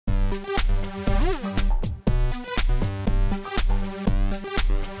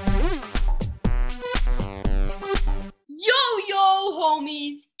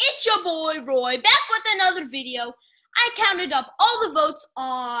Roy, back with another video. I counted up all the votes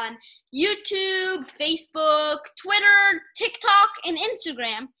on YouTube, Facebook, Twitter, TikTok, and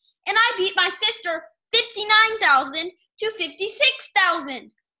Instagram, and I beat my sister 59,000 to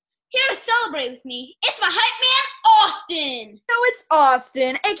 56,000. Here to celebrate with me, it's my hype man, Austin. No, it's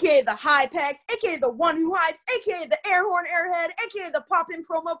Austin, aka the Hypex, aka the one who hypes, aka the Airhorn Airhead, aka the Pop-In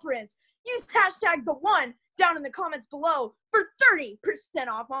Promo Prince. Use hashtag the one down in the comments below for 30%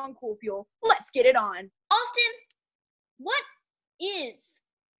 off on Cool Fuel. Let's get it on. Austin, what is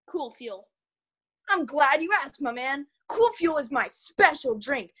Cool Fuel? I'm glad you asked, my man. Cool Fuel is my special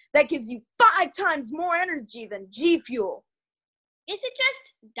drink that gives you 5 times more energy than G Fuel. Is it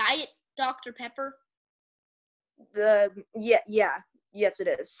just Diet Dr. Pepper? Yes it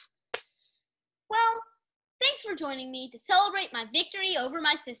is. Well, thanks for joining me to celebrate my victory over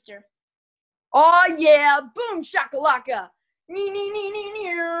my sister. Aw yeah, boom shakalaka.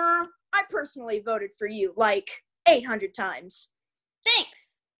 I personally voted for you like 800 times.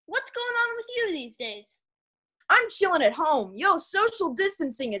 Thanks. What's going on with you these days? I'm chilling at home. Yo, social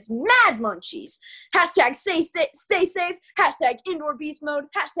distancing is mad munchies. Hashtag stay safe. Hashtag indoor beast mode.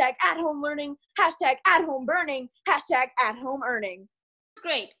 Hashtag at home learning. Hashtag at home burning. Hashtag at home earning.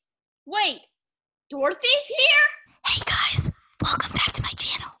 Great. Wait, Dorothy's here? Hey guys, welcome back to my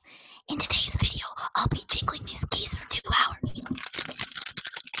channel. In today's video, I'll be jingling these keys for 2 hours.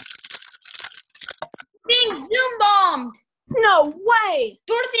 Being Zoom bombed. No way!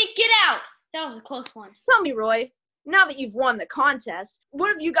 Dorothy, get out. That was a close one. Tell me, Roy, now that you've won the contest, what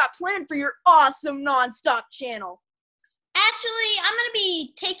have you got planned for your awesome non-stop channel? Actually, I'm going to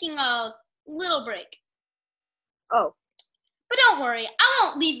be taking a little break. Oh. But don't worry, I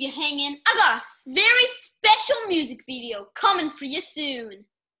won't leave you hanging. I got a very special music video coming for you soon.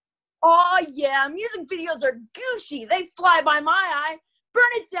 Aw yeah, music videos are Gucci. They fly by my eye.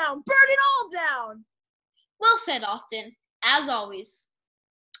 Burn it down. Burn it all down. Well said, Austin. As always.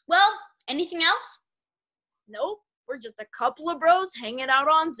 Well, anything else? Nope. We're just a couple of bros hanging out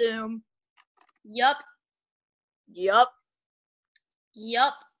on Zoom. Yup.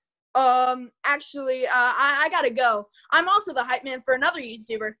 Actually, I gotta go. I'm also the hype man for another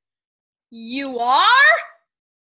YouTuber. You are?